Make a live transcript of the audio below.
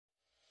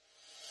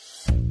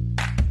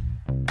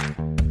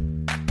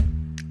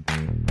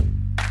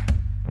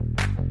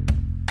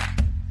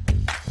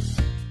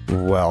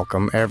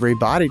Welcome,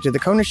 everybody, to the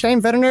Kona Shane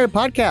Veterinary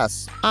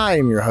Podcast. I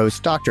am your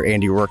host, Dr.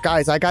 Andy Rourke.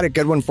 Guys, I got a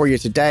good one for you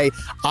today.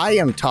 I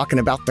am talking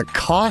about the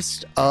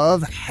cost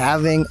of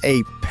having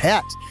a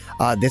pet.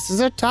 This is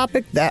a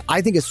topic that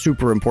I think is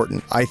super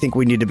important. I think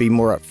we need to be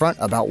more upfront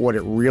about what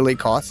it really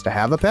costs to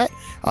have a pet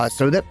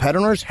so that pet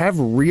owners have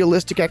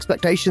realistic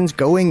expectations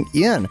going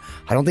in.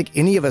 I don't think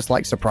any of us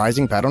like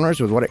surprising pet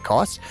owners with what it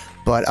costs,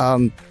 but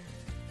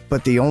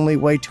the only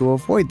way to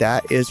avoid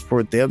that is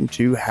for them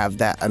to have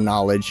that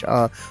knowledge,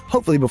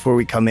 hopefully before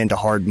we come into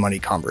hard money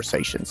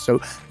conversations.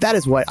 So that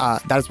is what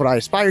I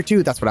aspire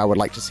to. That's what I would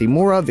like to see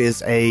more of,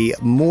 is a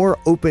more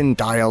open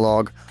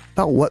dialogue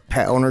about what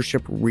pet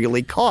ownership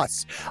really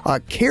costs.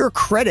 Care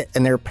Credit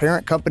and their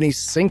parent company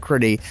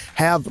Synchrony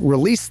have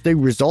released the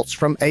results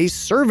from a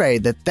survey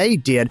that they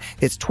did.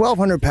 It's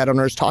 1,200 pet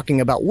owners talking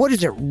about what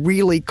does it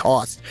really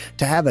cost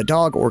to have a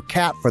dog or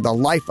cat for the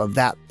life of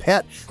that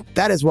pet.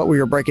 That is what we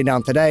are breaking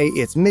down today.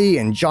 It's me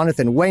and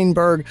Jonathan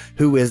Weinberg,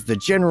 who is the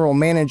general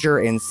manager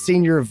and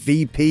senior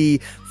VP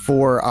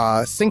for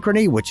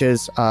Synchrony, which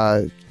is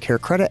Care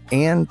Credit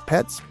and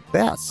Pets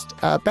Best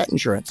Pet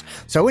Insurance.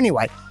 So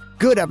anyway,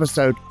 good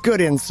episode, good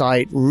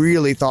insight,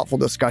 really thoughtful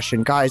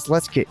discussion. Guys,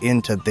 let's get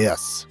into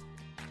this.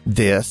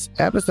 This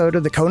episode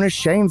of the Kona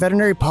Shane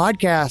Veterinary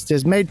Podcast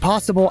is made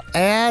possible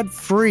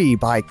ad-free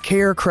by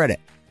Care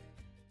Credit.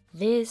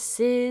 This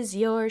is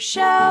your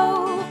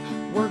show.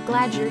 We're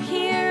glad you're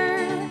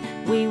here.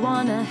 We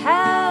want to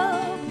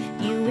help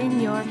you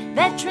in your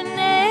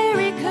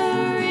veterinary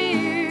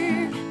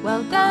career.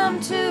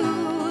 Welcome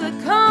to the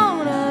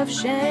Kona of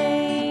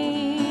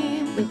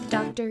Shane with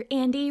Dr.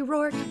 Andy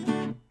Rourke.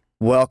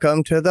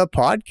 Welcome to the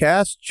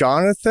podcast,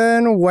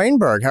 Jonathan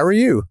Weinberg. How are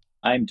you?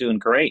 I'm doing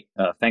great.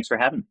 Thanks for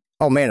having me.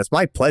 Oh, man, it's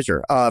my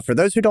pleasure. For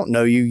those who don't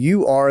know you,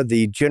 you are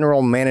the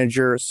general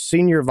manager,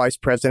 senior vice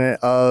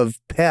president of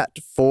pet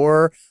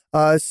for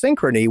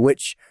Synchrony,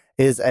 which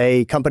is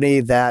a company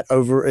that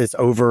is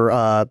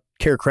over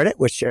Care Credit,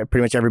 which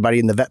pretty much everybody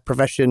in the vet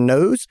profession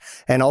knows,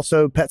 and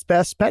also Pets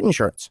Best Pet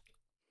Insurance.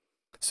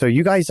 So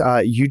you guys,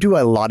 you do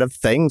a lot of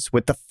things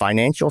with the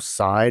financial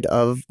side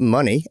of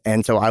money.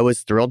 And so I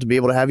was thrilled to be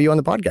able to have you on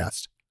the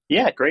podcast.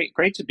 Yeah, great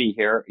to be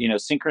here. You know,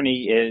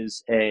 Synchrony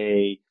is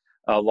a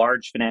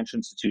large financial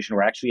institution.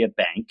 We're actually a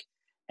bank,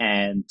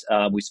 and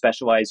we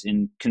specialize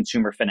in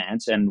consumer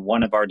finance. And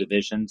one of our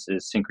divisions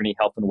is Synchrony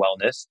Health and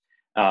Wellness,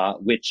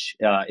 which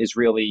is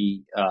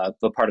really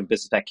the part of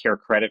business that Care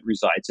Credit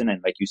resides in.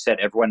 And like you said,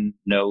 everyone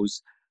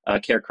knows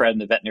Care Credit in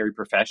the veterinary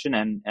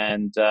profession.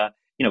 And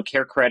you know,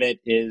 Care Credit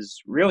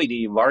is really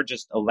the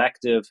largest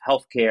elective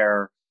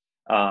healthcare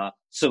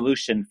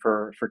solution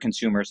for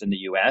consumers in the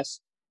U.S.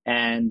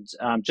 And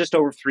just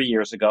over 3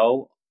 years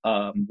ago,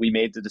 we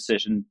made the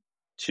decision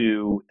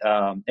to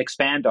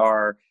expand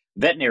our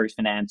veterinary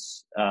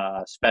finance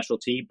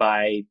specialty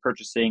by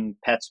purchasing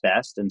Pets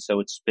Best. And so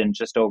it's been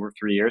just over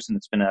 3 years, and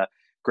it's been a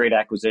great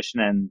acquisition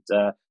and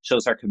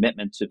shows our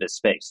commitment to this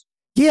space.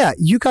 Yeah,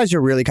 you guys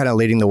are really kind of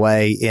leading the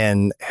way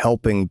in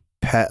helping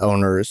pet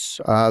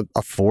owners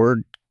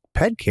afford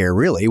pet care,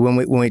 really. When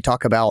we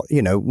talk about,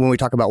 when we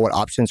talk about what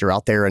options are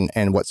out there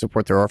and what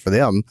support there are for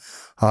them,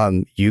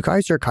 you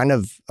guys are kind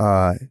of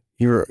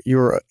you're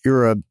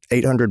a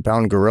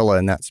 800-pound gorilla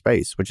in that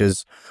space, which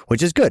is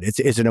good.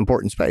 It's an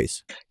important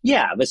space.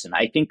 Yeah, listen,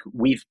 I think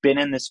we've been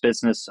in this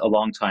business a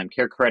long time.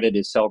 Care Credit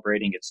is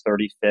celebrating its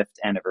 35th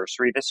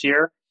anniversary this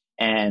year,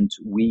 and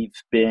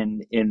we've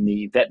been in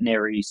the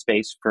veterinary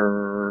space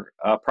for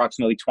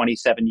approximately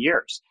 27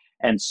 years.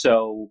 And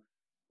so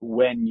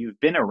when you've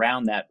been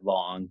around that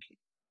long,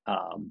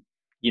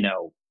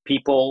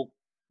 people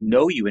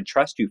know you and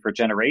trust you for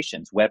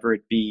generations, whether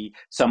it be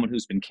someone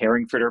who's been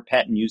caring for their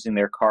pet and using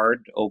their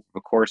card over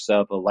the course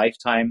of a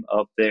lifetime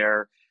of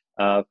their,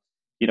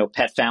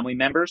 pet family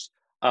members,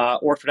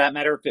 or for that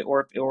matter,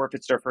 if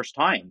it's their first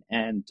time,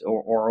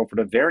 or over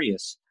the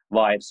various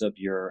lives of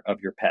your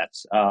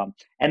pets.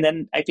 And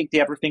then I think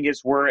the other thing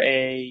is we're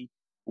a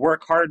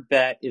card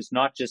that is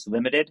not just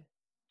limited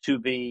to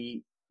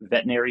the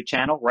veterinary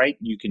channel, right?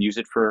 You can use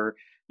it for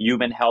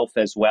human health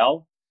as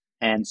well.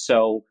 And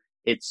so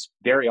it's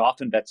very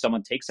often that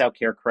someone takes out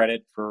Care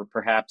Credit for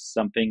perhaps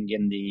something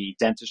in the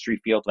dentistry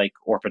field, like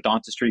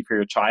orthodontistry for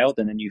your child.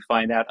 And then you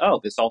find out, oh,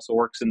 this also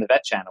works in the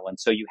vet channel. And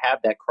so you have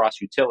that cross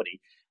utility.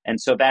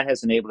 And so that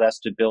has enabled us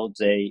to build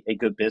a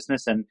good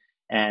business. And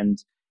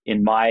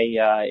in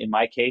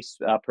my case,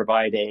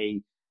 provide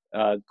a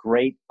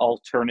great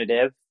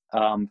alternative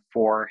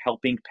for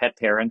helping pet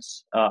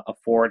parents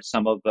afford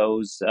some of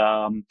those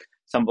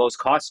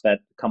costs that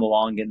come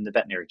along in the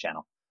veterinary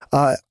channel.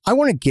 I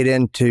want to get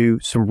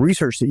into some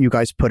research that you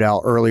guys put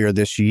out earlier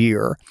this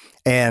year.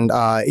 And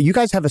you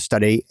guys have a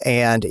study,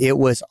 and it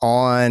was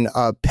on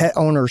pet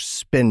owner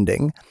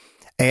spending.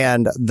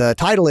 And the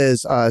title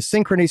is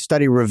Synchrony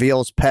Study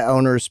Reveals Pet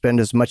Owners Spend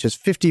as Much as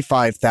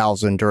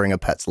 $55,000 During a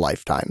Pet's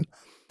Lifetime.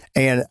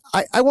 And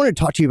I want to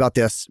talk to you about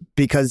this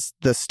because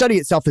the study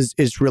itself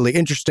is really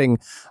interesting.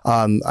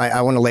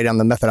 I want to lay down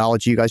the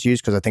methodology you guys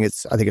use because I think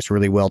it's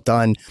really well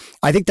done.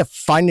 I think the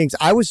findings,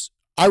 I was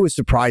I was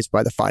surprised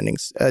by the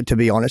findings, to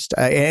be honest,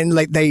 and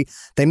like they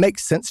make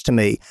sense to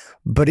me.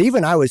 But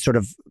even I was sort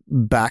of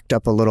backed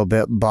up a little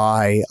bit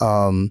by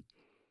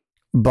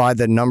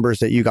the numbers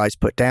that you guys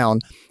put down.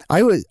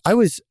 I've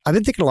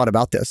been thinking a lot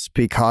about this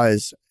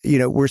because,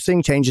 we're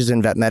seeing changes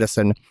in vet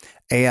medicine,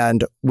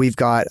 and we've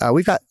got a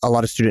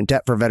lot of student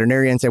debt for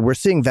veterinarians, and we're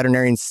seeing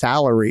veterinarian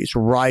salaries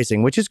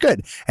rising, which is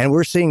good. And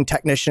we're seeing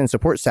technician and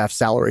support staff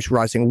salaries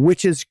rising,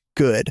 which is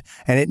good.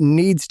 And it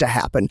needs to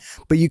happen.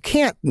 But you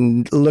can't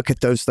look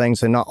at those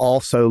things and not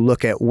also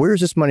look at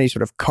where's this money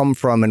sort of come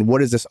from and what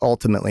does this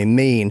ultimately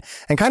mean,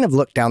 and kind of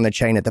look down the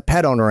chain at the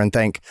pet owner and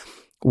think,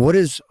 what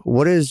is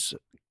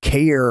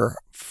care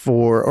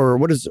for, or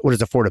what does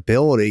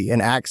affordability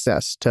and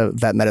access to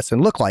vet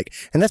medicine look like?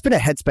 And that's been a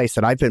headspace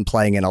that I've been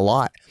playing in a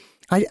lot.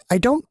 I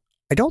don't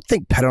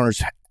think pet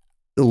owners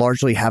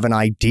largely have an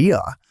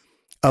idea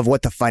of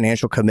what the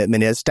financial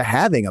commitment is to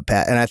having a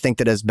pet. And I think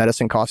that as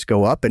medicine costs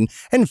go up and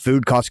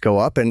food costs go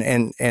up and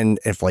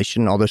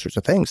inflation and all those sorts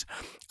of things,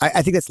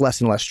 I think that's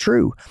less and less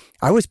true.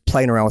 I was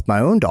playing around with my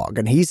own dog,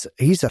 and he's a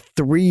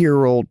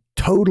 3-year-old,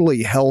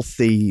 totally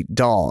healthy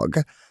dog.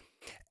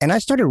 And I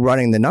started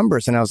running the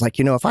numbers, and I was like,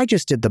 if I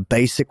just did the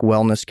basic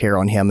wellness care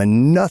on him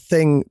and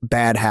nothing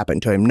bad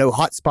happened to him, no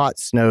hot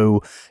spots,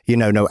 no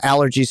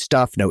allergy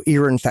stuff, no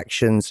ear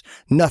infections,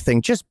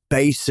 nothing, just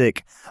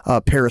basic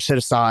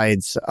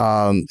parasiticides.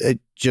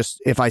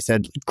 If I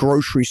said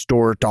grocery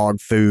store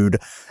dog food,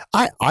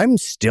 I'm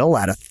still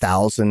at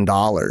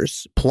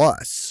 $1,000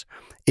 plus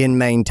in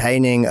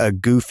maintaining a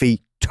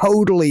goofy,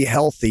 totally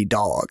healthy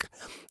dog.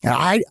 And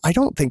I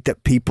don't think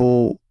that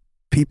people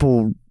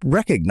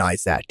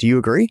recognize that. Do you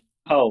agree?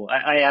 Oh,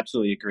 I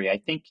absolutely agree. I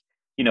think,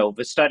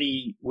 the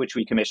study which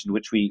we commissioned,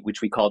 which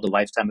we called the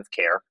lifetime of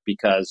care,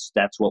 because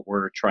that's what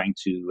we're trying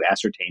to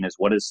ascertain is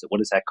what does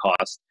that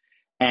cost?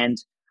 And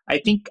I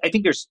think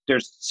there's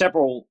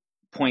several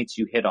points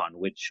you hit on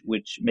which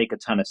make a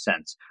ton of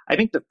sense. I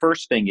think the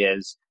first thing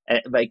is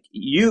like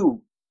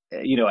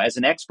as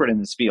an expert in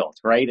this field,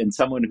 right? And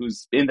someone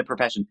who's in the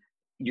profession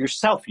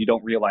yourself, you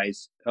don't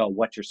realize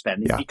what you're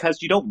spending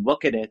because you don't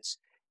look at it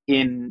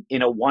in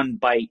a one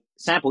bite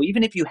sample.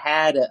 Even if you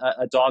had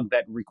a dog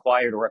that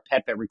required, or a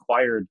pet that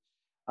required,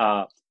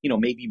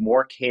 maybe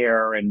more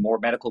care and more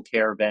medical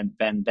care than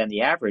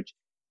the average,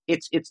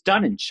 it's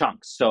done in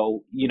chunks.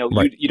 So,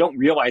 right. you don't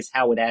realize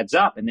how it adds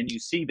up. And then you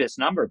see this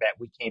number that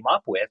we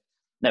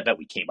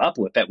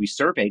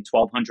surveyed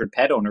 1,200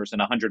 pet owners and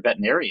 100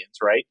 veterinarians,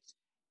 right?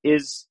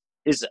 Is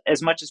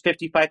as much as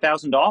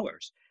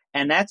 $55,000.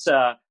 And that's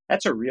a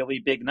really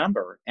big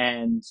number.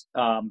 And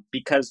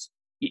because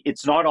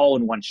it's not all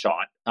in one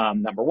shot,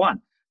 number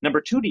one.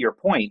 Number two, to your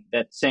point,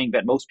 that saying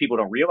that most people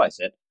don't realize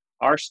it,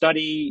 our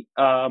study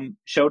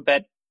showed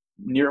that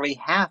nearly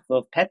half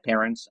of pet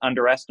parents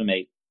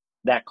underestimate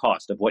that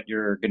cost of what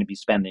you're going to be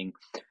spending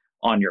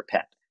on your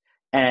pet.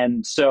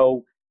 And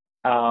so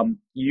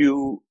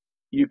you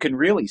can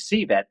really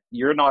see that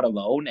you're not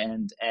alone,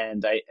 and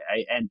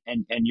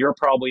you're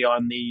probably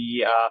on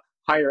the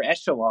higher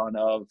echelon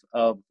of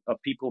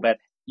people that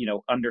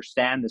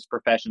understand this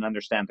profession,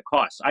 understand the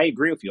costs. I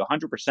agree with you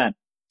 100%.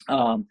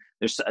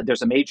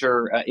 There's a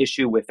major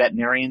issue with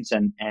veterinarians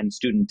and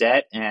student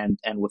debt and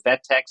with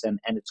vet techs, and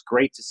it's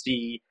great to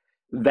see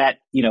that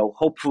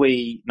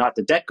hopefully not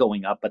the debt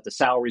going up, but the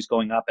salaries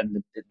going up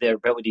and their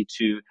ability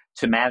to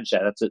manage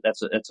that.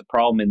 That's a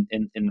problem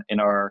in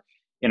our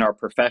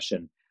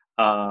profession,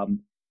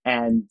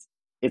 and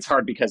it's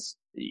hard because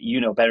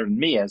better than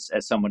me as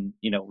someone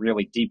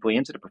really deeply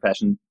into the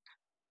profession,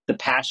 the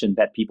passion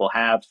that people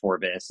have for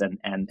this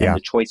and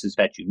the choices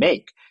that you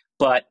make.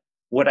 But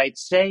what I'd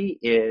say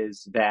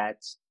is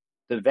that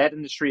the vet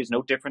industry is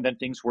no different than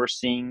things we're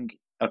seeing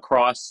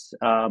across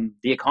the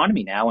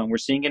economy now, and we're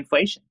seeing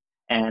inflation.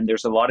 And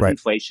there's a lot of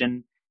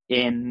inflation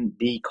in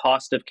the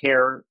cost of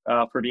care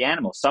for the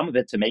animals. Some of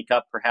it to make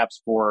up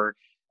perhaps for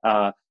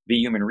the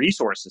human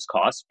resources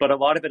costs, but a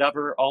lot of it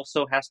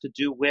also has to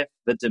do with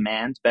the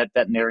demand that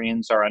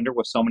veterinarians are under,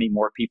 with so many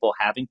more people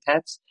having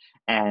pets,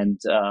 and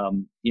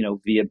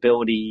the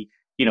ability,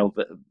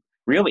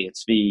 really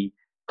it's the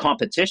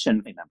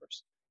competition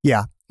numbers.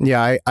 Yeah,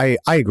 I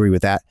agree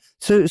with that.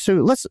 So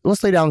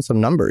let's lay down some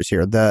numbers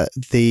here.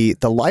 The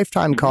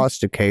lifetime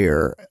cost of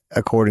care,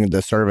 according to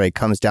the survey,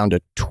 comes down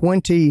to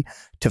 $20,000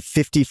 to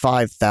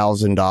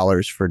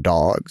 $55,000 for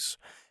dogs,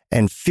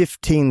 and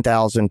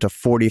 $15,000 to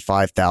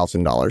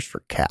 $45,000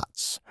 for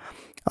cats.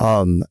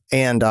 And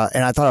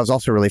I thought it was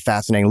also really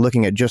fascinating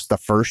looking at just the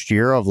first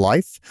year of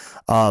life,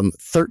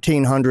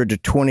 $1,300 to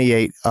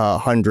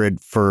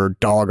 $2,800 for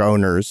dog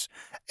owners,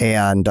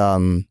 and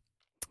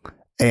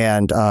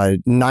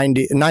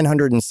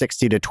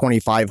 $960 to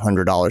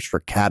 $2,500 for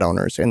cat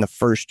owners in the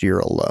first year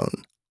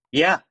alone.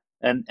 Yeah,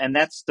 and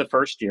that's the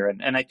first year,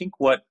 and I think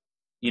what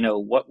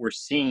we're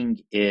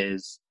seeing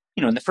is,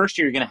 in the first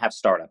year you're going to have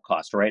startup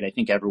costs, right? I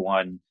think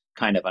everyone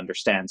kind of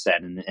understands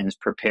that and is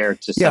prepared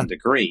to some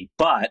degree,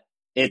 but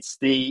it's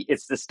the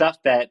stuff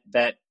that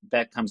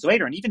comes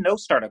later, and even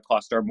those startup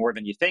costs are more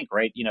than you think,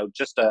 right?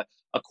 Just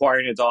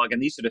acquiring a dog,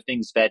 and these are the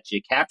things that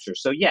you capture.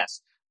 So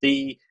yes,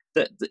 the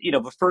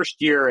the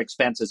first year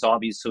expenses,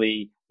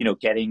 obviously,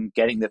 getting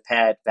the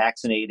pet,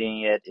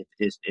 vaccinating it,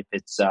 if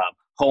it's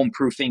home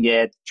proofing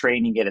it,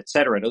 training it, et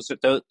cetera.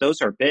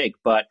 Those are big.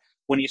 But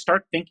when you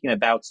start thinking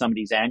about some of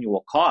these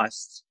annual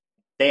costs,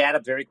 they add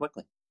up very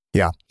quickly.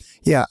 Yeah.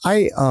 Yeah.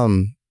 I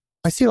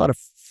see a lot of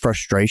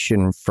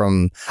frustration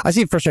from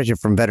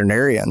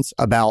veterinarians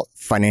about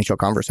financial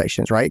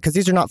conversations, right? Because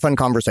these are not fun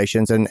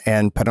conversations,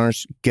 and pet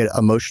owners get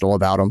emotional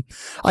about them.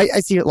 I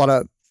see a lot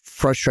of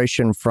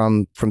frustration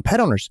from pet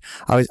owners.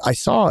 I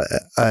saw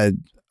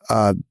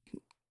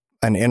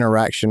an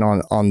interaction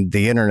on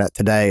the internet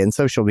today, and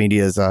social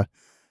media is a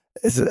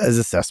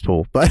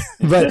cesspool. But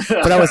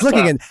I was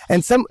looking,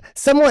 and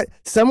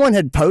someone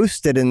had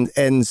posted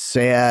and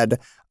said,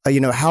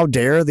 how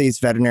dare these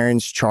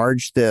veterinarians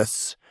charge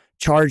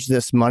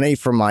this money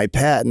for my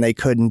pet, and they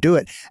couldn't do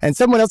it. And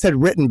someone else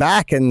had written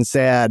back and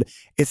said,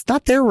 it's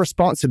not their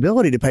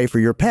responsibility to pay for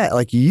your pet.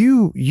 Like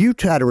you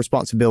had a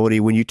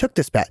responsibility when you took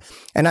this pet.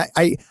 And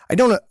I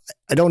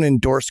don't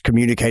endorse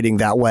communicating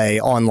that way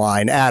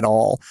online at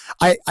all.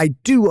 I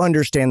do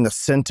understand the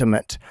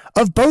sentiment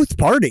of both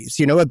parties,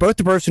 both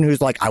the person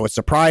who's like, I was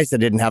surprised I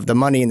didn't have the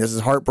money and this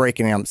is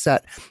heartbreaking and I'm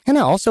upset. And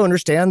I also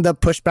understand the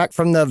pushback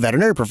from the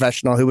veterinary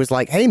professional who was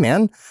like, hey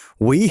man,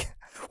 we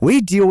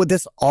deal with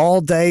this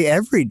all day,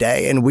 every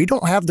day, and we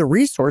don't have the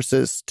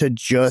resources to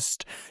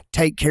just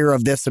take care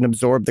of this and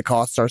absorb the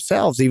costs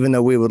ourselves, even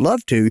though we would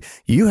love to.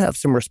 You have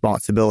some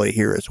responsibility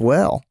here as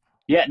well.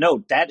 Yeah,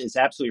 no, that is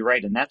absolutely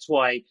right. And that's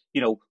why,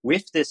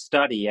 with this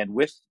study and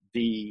with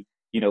the,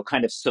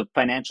 kind of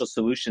financial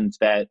solutions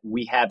that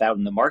we have out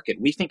in the market,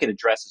 we think it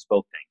addresses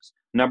both things.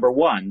 Number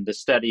one, the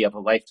study of a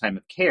lifetime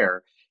of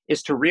care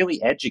is to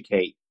really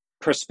educate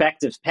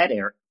prospective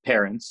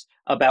parents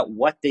about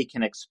what they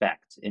can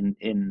expect in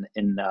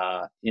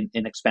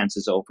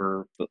expenses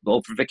over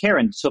the care,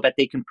 and so that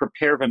they can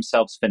prepare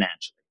themselves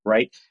financially.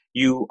 Right?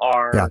 You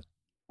are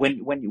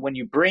when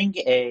you bring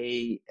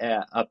a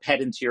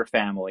pet into your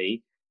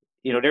family,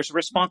 there's a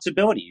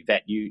responsibility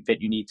that you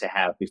need to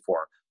have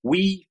before.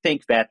 We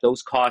think that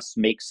those costs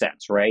make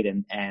sense, right?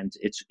 And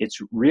it's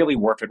really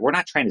worth it. We're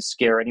not trying to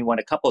scare anyone.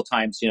 A couple of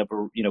times,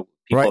 people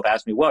have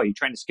asked me, "Well, are you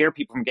trying to scare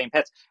people from getting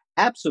pets?"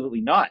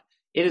 Absolutely not.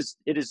 It's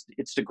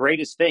the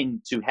greatest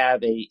thing to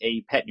have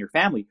a pet in your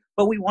family,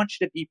 but we want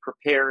you to be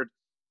prepared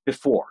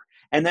before.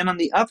 And then on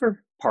the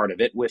other part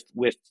of it, with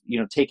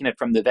taking it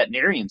from the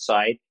veterinarian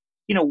side,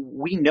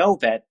 we know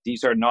that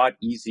these are not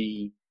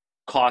easy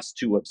costs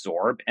to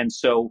absorb, and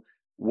so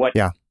what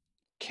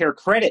Care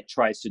Credit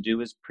tries to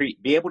do is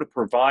be able to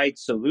provide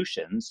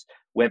solutions,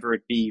 whether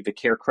it be the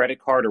Care Credit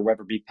card or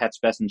whether it be Pets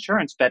Best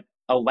Insurance, that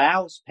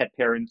allows pet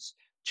parents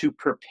to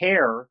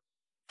prepare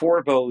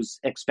for those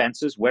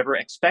expenses, whether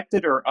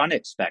expected or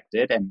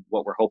unexpected, and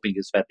what we're hoping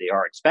is that they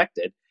are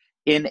expected,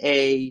 in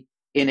a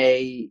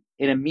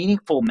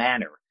meaningful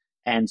manner,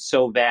 and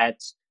so that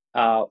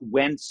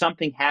when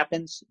something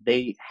happens,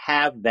 they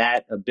have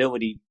that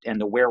ability and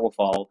the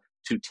wherewithal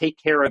to take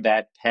care of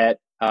that pet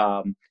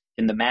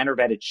in the manner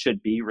that it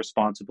should be,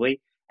 responsibly,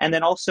 and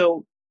then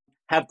also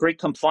have great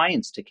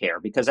compliance to care,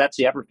 because that's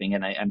the other thing.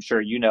 And I'm sure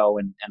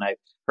and I've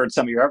heard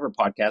some of your other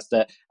podcasts,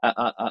 that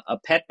a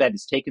pet that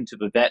is taken to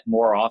the vet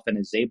more often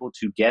is able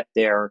to get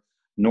their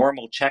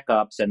normal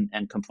checkups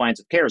and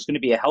compliance of care is going to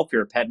be a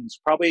healthier pet, and it's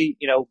probably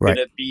going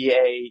to be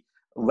a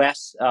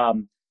less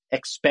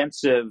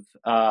expensive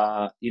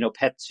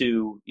pet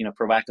to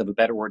for lack of a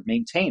better word,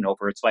 maintain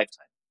over its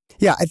lifetime.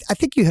 Yeah, I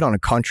think you hit on a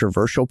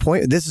controversial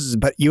point.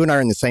 But you and I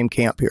are in the same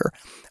camp here.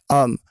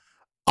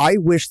 I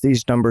wish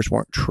these numbers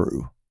weren't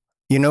true.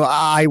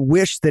 I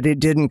wish that it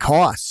didn't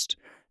cost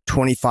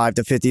 $25,000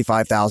 to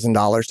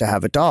 $55,000 to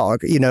have a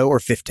dog, or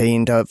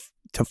 $15,000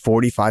 to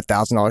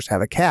 $45,000 to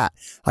have a cat.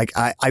 Like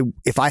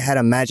if I had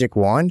a magic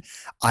wand,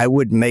 I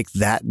would make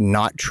that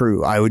not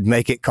true. I would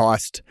make it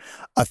cost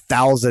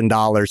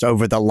 $1,000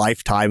 over the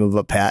lifetime of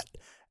a pet.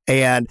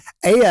 And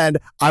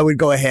I would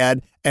go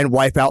ahead and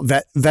wipe out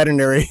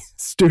veterinary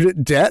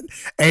student debt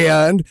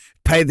and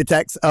pay the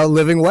tax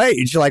living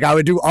wage. Like I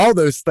would do all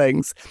those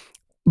things.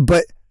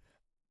 But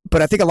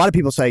I think a lot of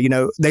people say,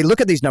 they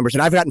look at these numbers,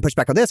 and I've gotten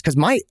pushback on this because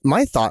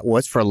my thought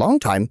was for a long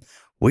time,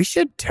 we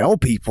should tell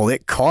people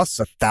it costs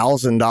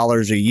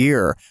 $1,000 a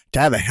year to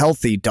have a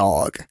healthy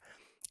dog.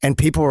 And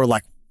people were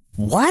like,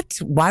 what?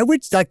 Why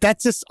would,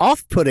 that's just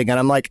off-putting. And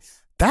I'm like,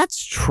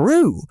 that's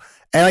true.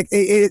 And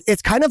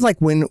it's kind of like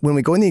when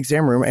we go in the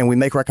exam room and we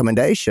make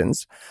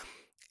recommendations,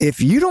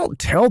 if you don't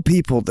tell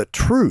people the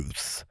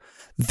truth,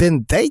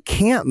 then they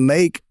can't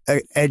make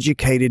an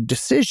educated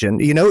decision.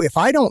 If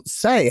I don't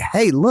say,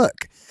 hey,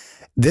 look,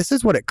 this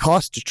is what it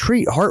costs to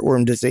treat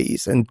heartworm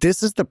disease, and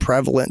this is the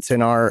prevalence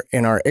in our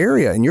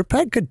area, and your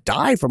pet could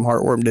die from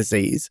heartworm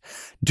disease.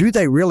 Do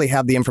they really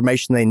have the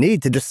information they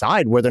need to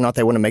decide whether or not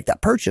they want to make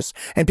that purchase?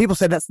 And people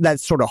say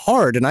that's sort of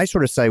hard, and I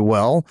sort of say,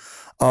 well,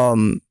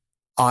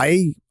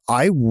 I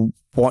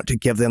want to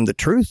give them the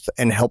truth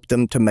and help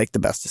them to make the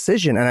best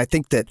decision. And I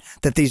think that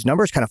these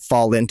numbers kind of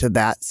fall into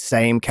that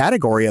same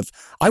category of,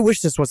 I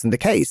wish this wasn't the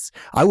case.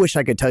 I wish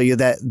I could tell you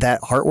that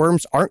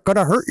heartworms aren't going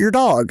to hurt your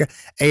dog,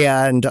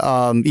 and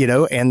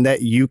and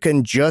that you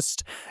can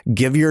just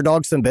give your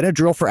dog some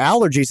Benadryl for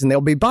allergies and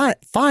they'll be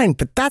fine.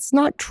 But that's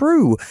not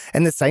true.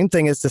 And the same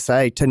thing is to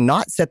say, to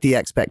not set the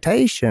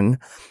expectation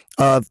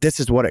of this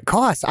is what it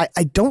costs.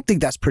 I don't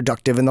think that's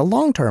productive in the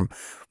long term.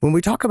 When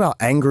we talk about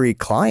angry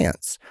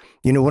clients,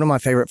 one of my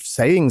favorite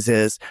sayings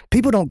is,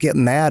 people don't get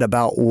mad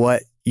about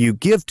what you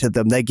give to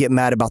them. They get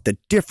mad about the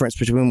difference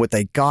between what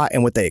they got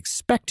and what they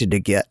expected to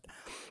get.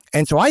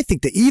 And so I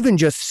think that even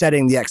just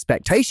setting the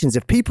expectations,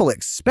 if people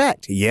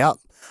expect, yep,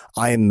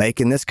 I am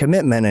making this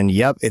commitment and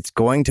yep, it's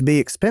going to be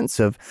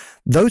expensive,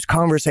 those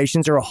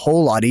conversations are a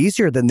whole lot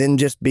easier than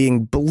just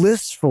being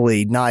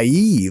blissfully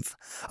naive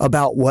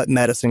about what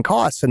medicine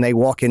costs and they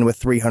walk in with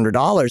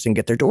 $300 and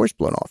get their doors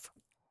blown off.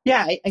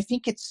 Yeah, I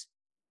think it's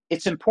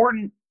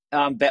important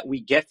that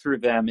we get through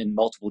them in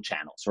multiple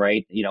channels,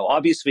 right?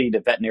 Obviously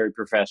the veterinary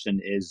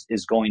profession is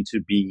going to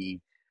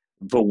be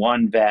the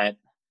one that,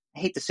 I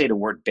hate to say the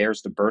word,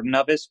 bears the burden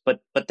of this, but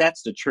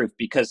that's the truth,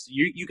 because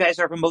you guys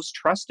are the most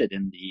trusted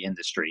in the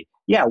industry.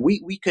 Yeah,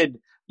 we could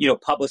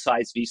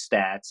publicize these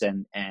stats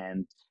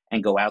and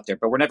go out there,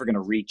 but we're never going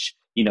to reach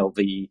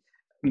the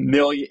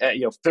million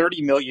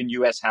 30 million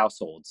U.S.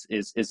 households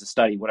is a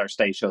study. What our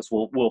study shows,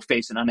 will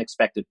face an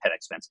unexpected pet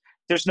expense.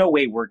 There's no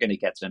way we're going to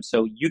get to them.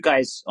 So you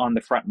guys on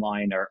the front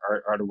line are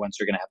the ones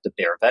who are going to have to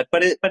bear that.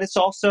 But it's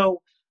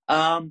also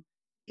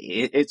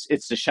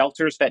it's the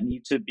shelters that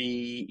need to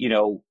be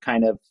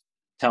kind of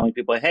telling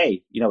people,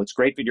 hey, it's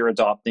great that you're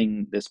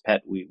adopting this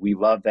pet. We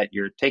love that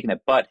you're taking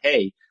it, but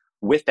hey,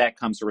 with that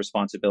comes a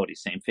responsibility.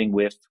 Same thing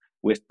with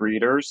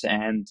breeders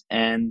and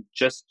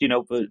just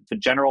the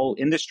general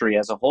industry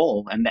as a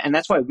whole. And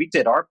that's why we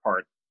did our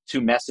part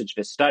to message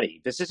this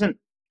study. This isn't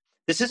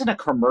a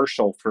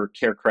commercial for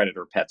Care Credit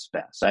or Pets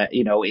Best.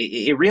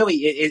 It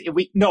really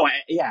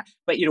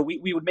but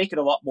we would make it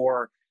a lot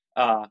more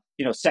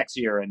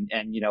sexier and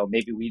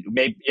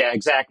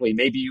exactly.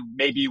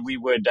 Maybe we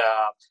would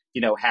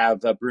have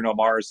Bruno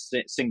Mars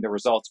sing the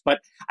results. But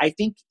I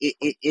think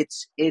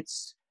it's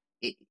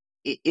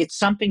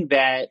something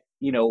that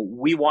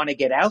we want to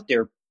get out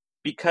there,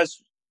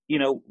 because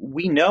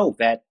we know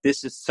that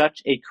this is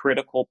such a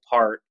critical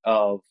part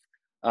of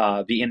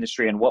the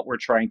industry, and what we're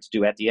trying to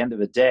do at the end of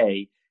the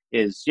day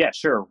is, yeah,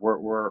 sure,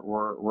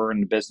 we're in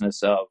the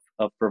business of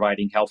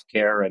providing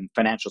healthcare and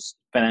financial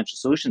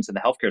solutions in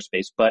the healthcare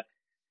space, but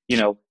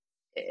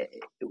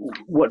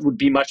what would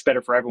be much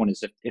better for everyone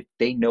is if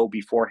they know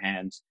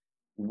beforehand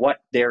what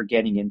they're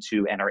getting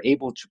into and are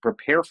able to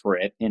prepare for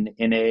it in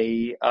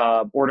a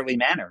orderly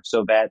manner,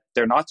 so that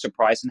they're not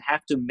surprised and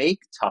have to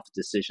make tough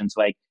decisions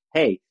like,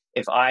 hey,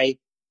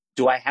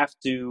 do I have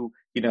to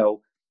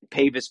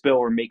pay this bill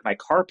or make my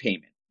car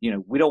payment?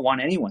 We don't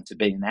want anyone to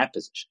be in that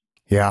position.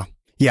 Yeah,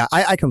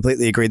 I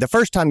completely agree. The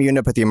first time you end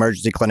up at the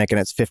emergency clinic and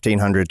it's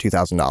 $1,500,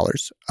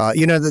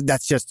 $2,000,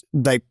 that's just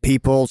like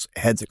people's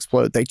heads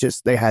explode.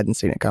 They hadn't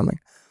seen it coming.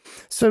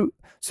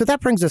 So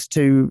that brings us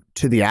to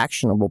the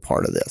actionable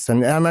part of this.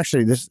 And I'm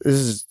actually, this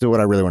is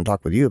what I really want to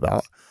talk with you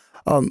about.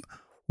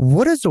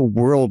 What does a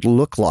world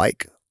look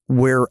like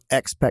where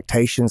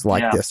expectations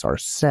like this are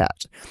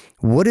set?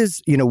 What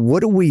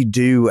do we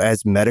do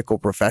as medical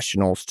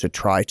professionals to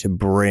try to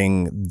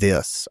bring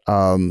this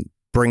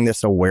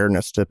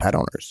awareness to pet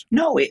owners?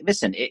 No,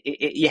 listen,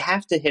 you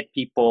have to hit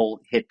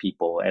people.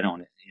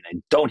 And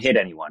don't hit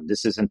anyone.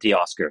 This isn't the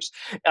Oscars.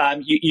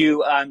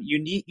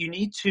 You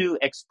need to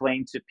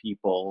explain to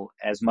people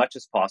as much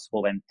as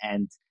possible,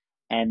 and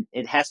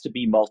it has to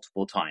be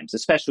multiple times,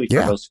 especially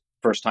for those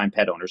first time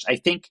pet owners. I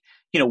think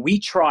we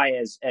try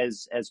as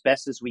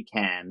best as we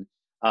can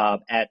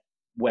at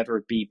whether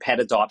it be pet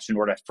adoption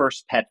or that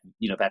first pet,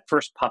 that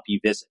first puppy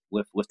visit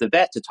with the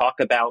vet, to talk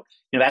about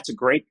that's a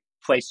great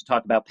place to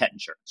talk about pet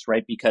insurance,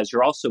 right? Because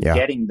you're also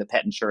getting the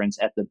pet insurance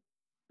at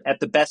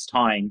the best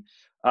time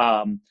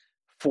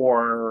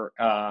for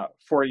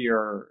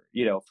your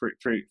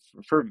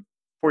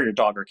for your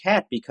dog or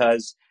cat,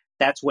 because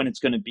that's when it's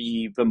going to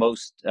be the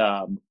most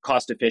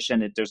cost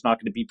efficient. There's not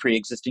going to be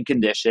pre-existing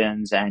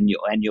conditions, and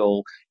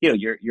you'll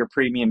your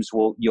premiums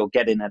you'll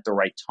get in at the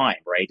right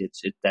time, right?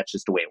 That's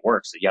just the way it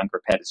works. A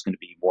younger pet is going to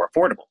be more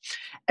affordable,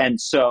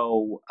 and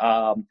so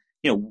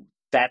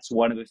that's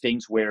one of the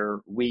things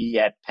where we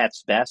at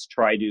Pets Best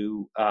try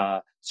to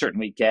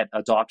certainly get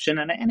adoption,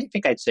 and I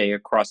think I'd say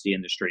across the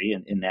industry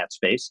in that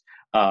space,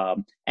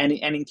 and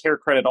in Care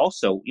Credit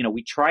also.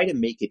 We try to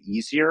make it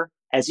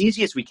as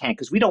easy as we can,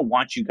 because we don't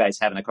want you guys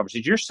having a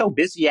conversation. You're so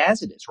busy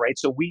as it is, right?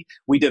 So we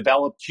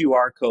develop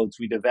QR codes,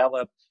 we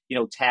develop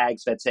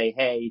tags that say,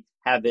 hey,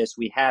 have this.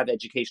 We have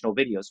educational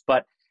videos,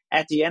 but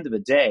at the end of the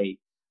day,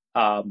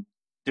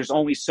 there's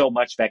only so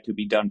much that could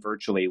be done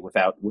virtually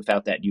without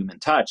that human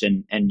touch.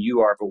 And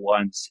you are the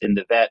ones in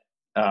the vet,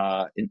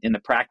 in the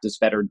practice,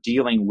 that are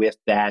dealing with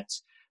that,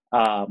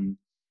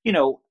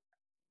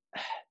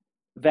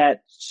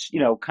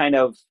 kind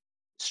of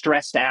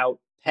stressed out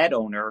pet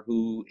owner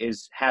who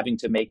is having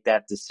to make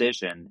that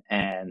decision.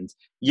 And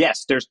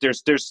yes, there's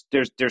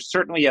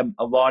certainly a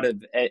lot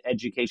of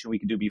education we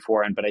can do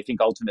beforehand, but I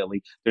think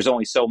ultimately there's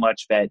only so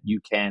much that you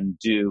can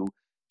do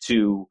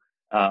to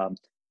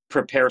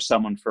prepare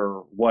someone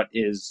for what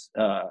is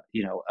an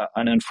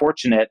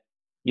unfortunate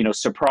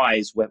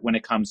surprise when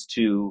it comes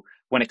to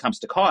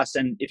costs.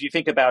 And if you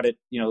think about it,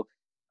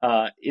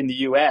 in the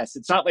U.S.,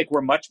 it's not like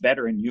we're much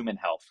better in human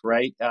health,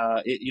 right?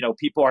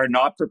 People are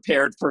not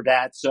prepared for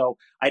that. So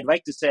I'd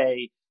like to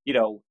say,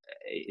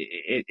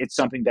 it's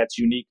something that's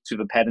unique to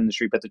the pet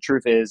industry, but the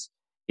truth is,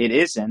 it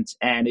isn't,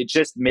 and it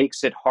just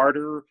makes it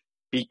harder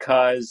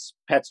because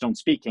pets don't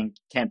speak and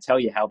can't tell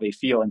you how they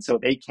feel, and so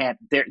they can't.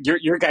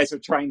 Your guys are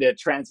trying to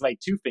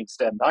translate two things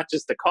to them, not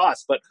just the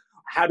cost, but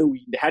how do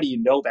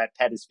you know that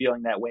pet is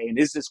feeling that way, and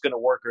is this going to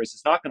work or is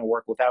this not going to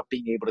work without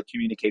being able to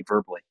communicate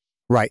verbally?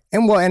 Right.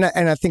 And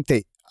I think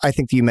that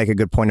you make a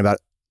good point about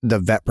the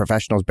vet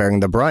professionals bearing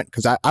the brunt,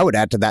 because I would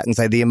add to that and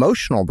say the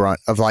emotional brunt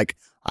of like,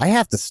 I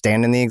have to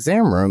stand in the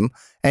exam room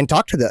and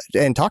talk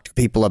to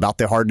people about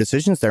the hard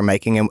decisions they're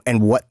making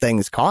and what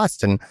things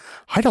cost. And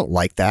I don't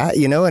like that,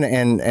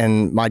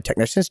 and my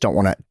technicians don't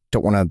want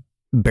to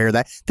bear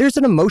that. There's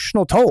an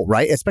emotional toll,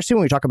 right? Especially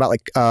when we talk about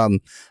like, I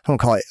don't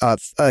call it,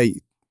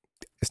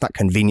 it's not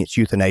convenience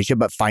euthanasia,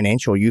 but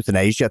financial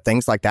euthanasia,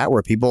 things like that,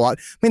 where people, I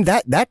mean,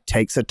 that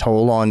takes a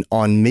toll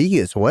on me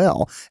as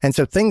well. And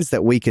so things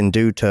that we can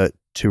do to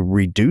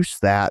reduce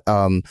that,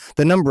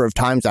 the number of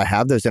times I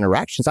have those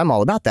interactions, I'm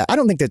all about that. I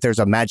don't think that there's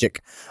a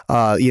magic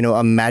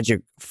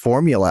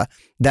formula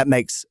that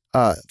makes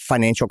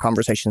financial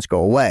conversations go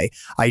away.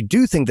 I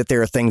do think that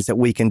there are things that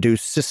we can do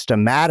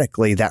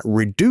systematically that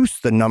reduce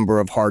the number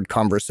of hard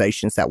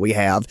conversations that we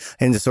have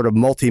in this sort of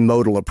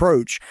multimodal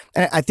approach.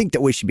 And I think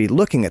that we should be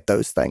looking at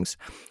those things.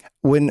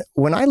 When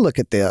I look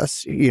at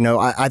this,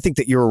 I think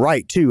that you're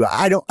right too.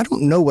 I don't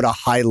know what a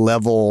high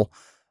level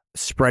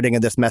spreading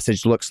of this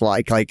message looks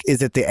like. Like,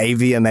 is it the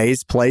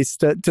AVMA's place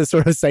to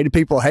sort of say to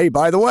people, hey,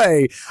 by the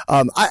way,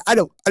 I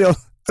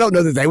don't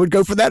know that they would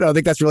go for that. I don't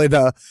think that's really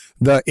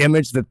the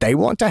image that they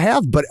want to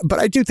have, but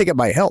I do think it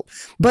might help.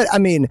 But I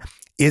mean,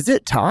 is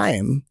it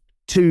time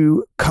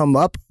to come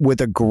up with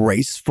a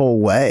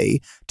graceful way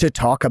to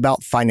talk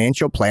about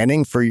financial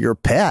planning for your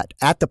pet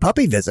at the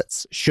puppy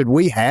visits? Should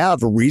we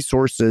have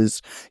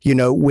resources,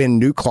 when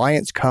new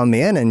clients come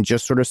in and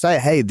just sort of say,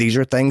 hey, these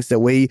are things that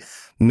we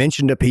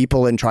mention to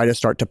people and try to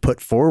start to put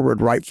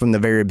forward right from the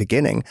very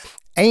beginning.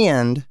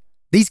 And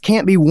these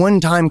can't be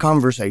one-time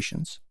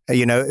conversations.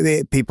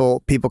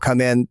 People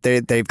come in,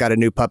 they've got a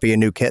new puppy, a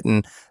new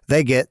kitten.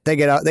 They get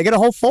a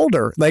whole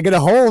folder. They get a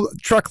whole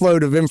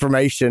truckload of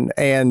information,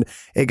 and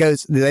it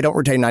goes. They don't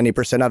retain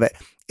 90% of it.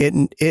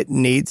 It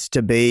needs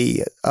to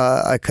be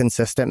a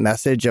consistent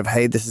message of,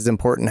 hey, this is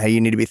important. Hey,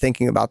 you need to be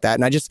thinking about that.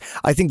 And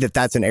I think that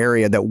that's an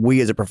area that we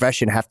as a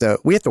profession have to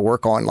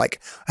work on.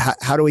 Like,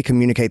 how do we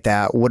communicate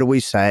that? What do we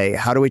say?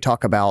 How do we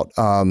talk about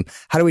in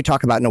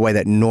a way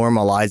that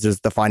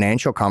normalizes the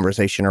financial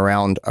conversation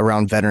around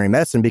veterinary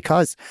medicine?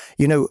 Because,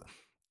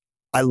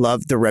 I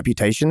love the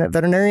reputation that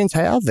veterinarians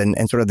have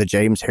and sort of the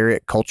James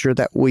Herriot culture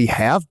that we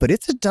have, but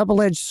it's a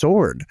double-edged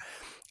sword.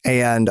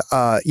 And,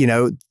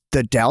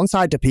 the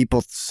downside to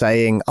people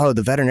saying, oh,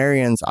 the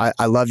veterinarians,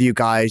 I love you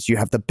guys. You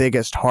have the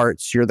biggest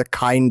hearts. You're the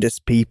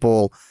kindest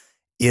people,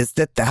 is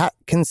that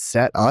can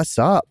set us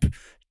up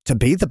to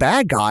be the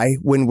bad guy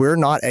when we're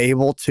not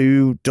able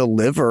to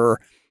deliver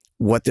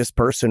what this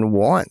person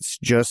wants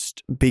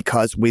just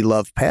because we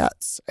love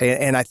pets.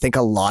 And I think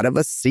a lot of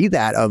us see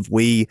that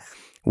we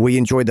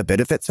enjoy the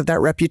benefits of that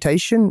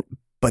reputation,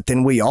 but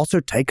then we also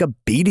take a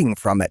beating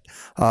from it.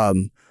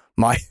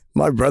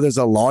 My brother's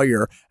a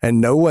lawyer,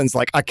 and no one's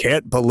like, I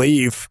can't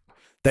believe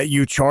that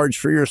you charge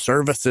for your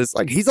services.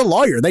 Like, he's a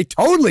lawyer. They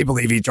totally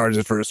believe he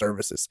charges for his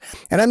services.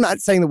 And I'm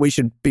not saying that we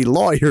should be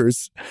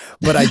lawyers,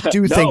 but I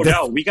do think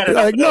that we got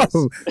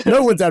to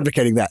no one's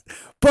advocating that.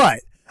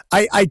 But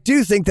I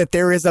do think that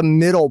there is a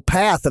middle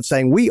path of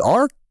saying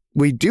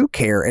we do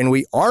care and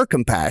we are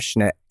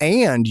compassionate,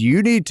 and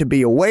you need to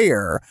be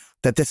aware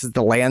that this is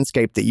the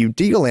landscape that you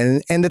deal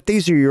in and that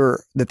these are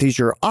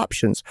your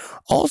options.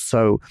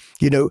 Also,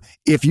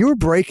 if you're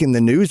breaking the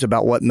news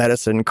about what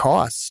medicine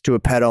costs to a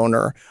pet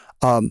owner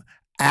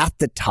at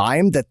the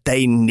time that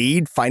they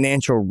need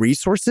financial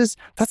resources,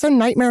 that's a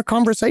nightmare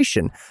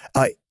conversation.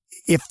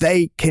 If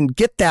they can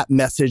get that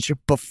message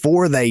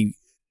before they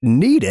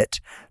need it,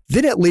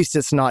 then at least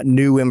it's not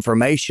new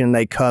information.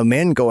 They come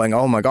in going,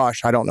 oh my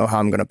gosh, I don't know how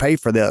I'm going to pay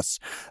for this.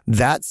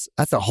 That's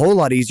a whole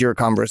lot easier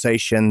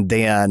conversation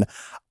than,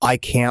 I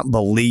can't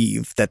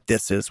believe that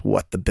this is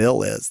what the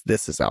bill is.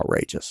 This is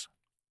outrageous.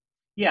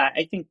 Yeah,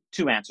 I think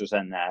two answers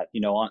on that.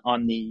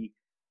 On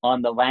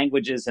the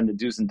languages and the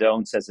do's and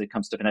don'ts as it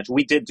comes to financial,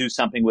 we did do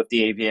something with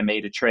the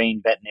AVMA to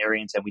train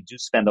veterinarians, and we do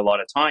spend a lot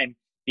of time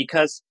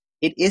because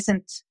it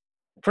isn't.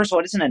 First of all,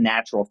 it isn't a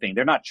natural thing.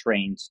 They're not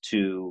trained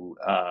to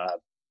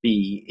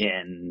be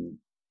in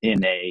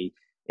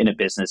a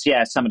business.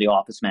 Yeah, some of the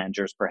office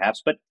managers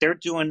perhaps, but they're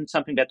doing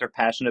something that they're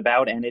passionate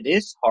about, and it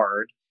is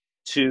hard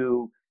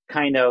to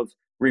kind of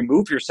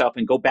remove yourself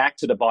and go back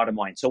to the bottom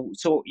line. So,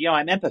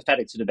 I'm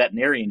empathetic to the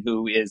veterinarian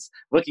who is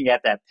looking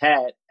at that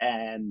pet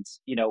and,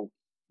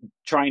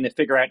 trying to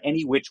figure out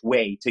any which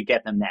way to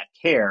get them that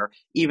care,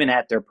 even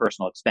at their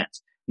personal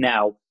expense.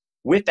 Now,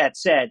 with that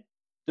said,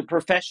 the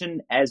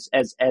profession, as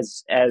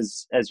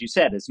you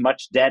said, as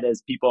much debt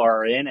as people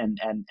are in, and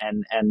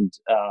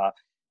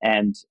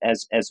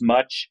as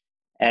much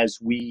as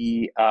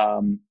we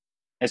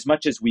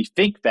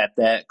think that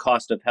the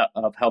cost of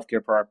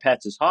healthcare for our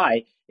pets is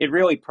high, it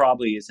really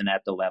probably isn't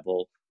at the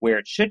level where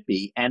it should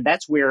be, and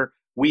that's where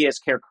we as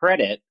Care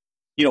Credit,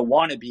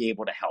 want to be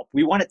able to help.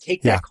 We want to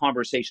take that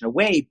conversation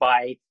away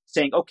by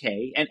saying,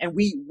 okay, and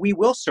we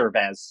will serve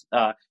as,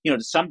 to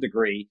some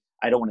degree,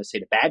 I don't want to say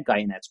the bad guy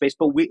in that space,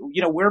 but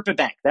we're the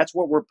bank. That's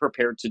what we're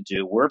prepared to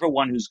do. We're the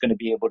one who's going to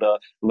be able to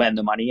lend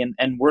the money,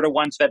 and we're the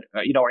ones that,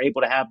 are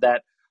able to have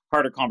that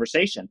harder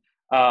conversation.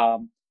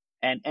 And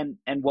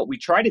what we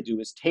try to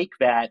do is take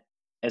that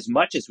as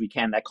much as we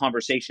can, that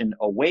conversation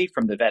away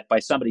from the vet by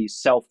some of these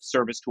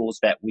self-service tools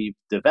that we've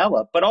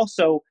developed, but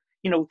also,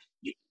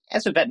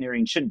 as a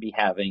veterinarian shouldn't be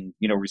having,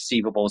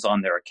 receivables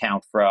on their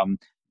account from,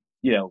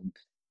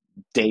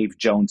 Dave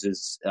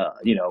Jones's,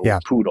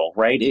 poodle,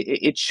 right?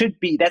 It should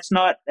be, that's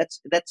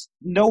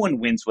no one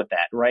wins with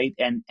that. Right.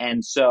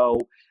 And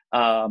so,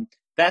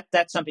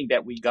 that's something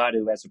that we got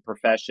to, as a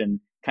profession,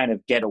 kind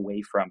of get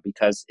away from,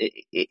 because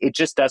it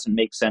just doesn't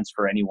make sense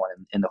for anyone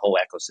in the whole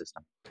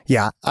ecosystem.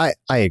 Yeah, I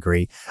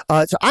agree.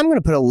 So I'm going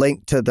to put a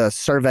link to the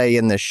survey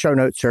in the show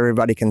notes so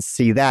everybody can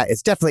see that.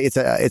 It's definitely,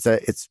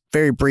 it's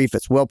very brief.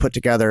 It's well put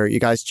together. You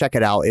guys check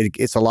it out.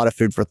 It's a lot of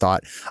food for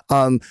thought.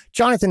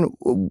 Jonathan,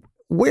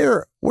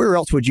 where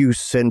else would you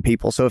send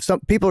people? So if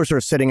some people are sort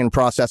of sitting and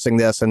processing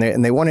this and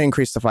they want to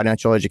increase the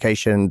financial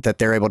education that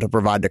they're able to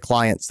provide to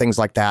clients, things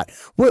like that,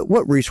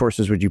 what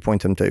resources would you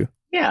point them to?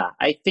 Yeah,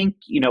 I think,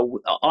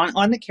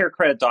 on the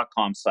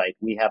carecredit.com site,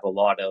 we have a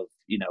lot of,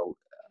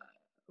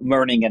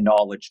 learning and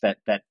knowledge that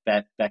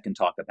can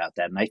talk about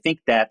that. And I think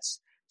that's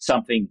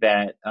something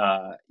that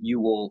you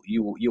will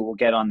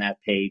get on that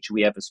page.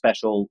 We have a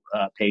special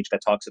page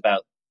that talks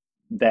about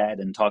that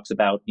and talks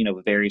about,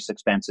 the various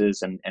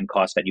expenses and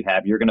costs that you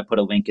have. You're going to put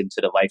a link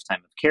into the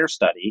Lifetime of Care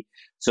study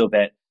so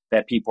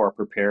that people are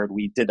prepared.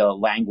 We did a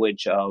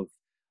language of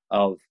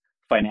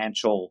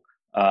financial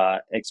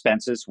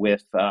expenses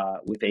with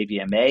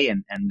AVMA,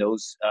 and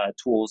those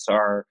tools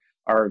are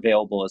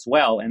available as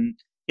well. And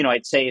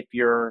I'd say if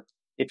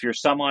you're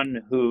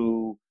someone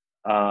who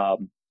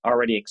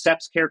already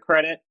accepts Care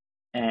Credit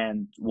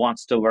and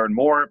wants to learn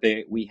more,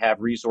 we have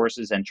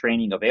resources and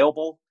training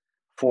available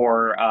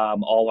for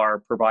all our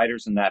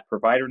providers in that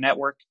provider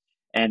network,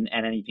 and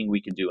anything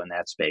we can do in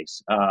that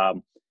space.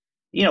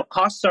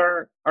 Costs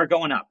are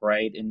going up,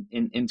 right?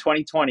 In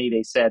 2020,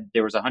 they said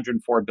there was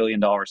 $104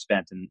 billion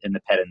spent in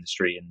the pet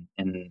industry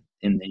in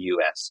the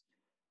U.S.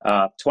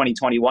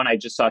 2021, I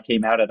just saw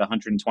came out at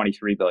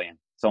 $123 billion.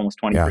 It's almost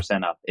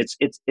 20% up.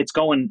 It's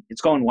going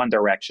one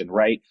direction,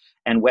 right?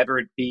 And whether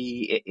it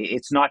be,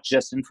 it's not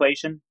just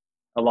inflation.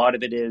 A lot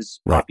of it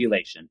is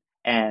population,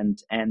 and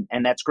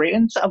that's great.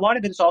 And a lot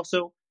of it is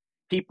also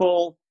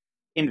people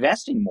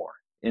investing more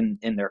in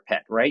their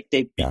pet, right?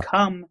 They've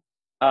become.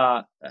 They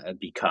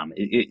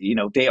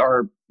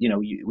are,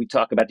 we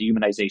talk about the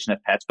humanization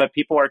of pets, but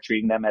people are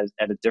treating them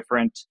at a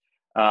different,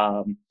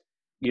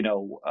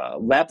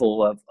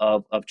 level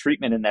of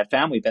treatment in that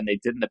family than they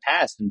did in the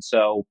past. And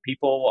so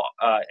people,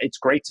 it's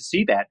great to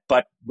see that,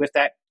 but with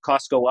that,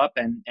 costs go up,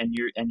 and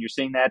you're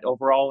seeing that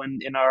overall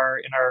in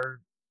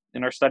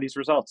our study's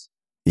results.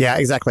 Yeah,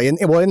 exactly. And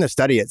in the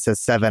study, it says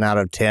 7 out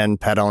of 10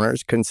 pet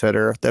owners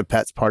consider the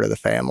pets part of the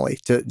family,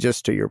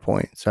 just to your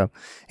point. So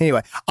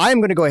anyway, I'm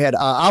going to go ahead.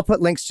 I'll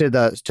put links to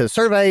the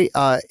survey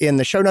in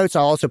the show notes.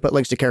 I'll also put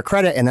links to Care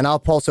Credit, and then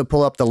I'll also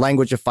pull up the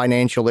language of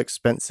financial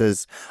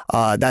expenses.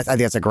 I think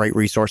that's a great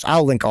resource.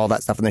 I'll link all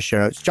that stuff in the show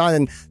notes.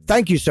 Jonathan,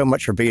 thank you so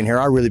much for being here.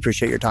 I really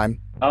appreciate your time.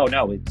 Oh,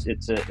 no,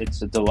 it's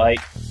a delight.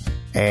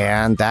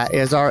 And that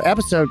is our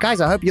episode.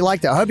 Guys, I hope you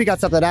liked it. I hope you got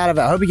something out of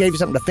it. I hope you gave you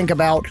something to think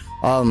about.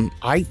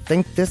 I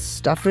think this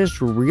stuff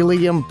is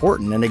really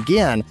important. And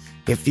again,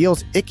 it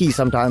feels icky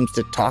sometimes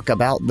to talk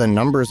about the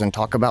numbers and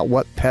talk about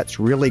what pets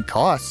really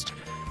cost.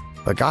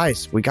 But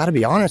guys, we got to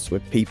be honest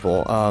with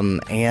people,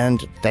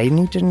 and they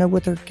need to know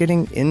what they're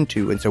getting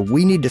into. And so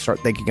we need to start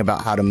thinking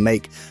about how to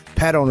make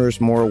pet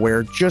owners more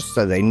aware, just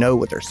so they know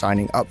what they're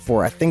signing up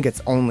for. I think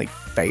it's only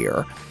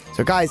fair.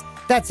 So guys,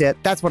 that's it.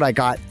 That's what I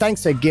got.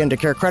 Thanks again to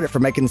Care Credit for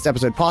making this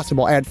episode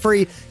possible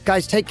ad-free.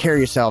 Guys, take care of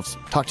yourselves.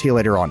 Talk to you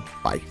later on.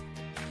 Bye.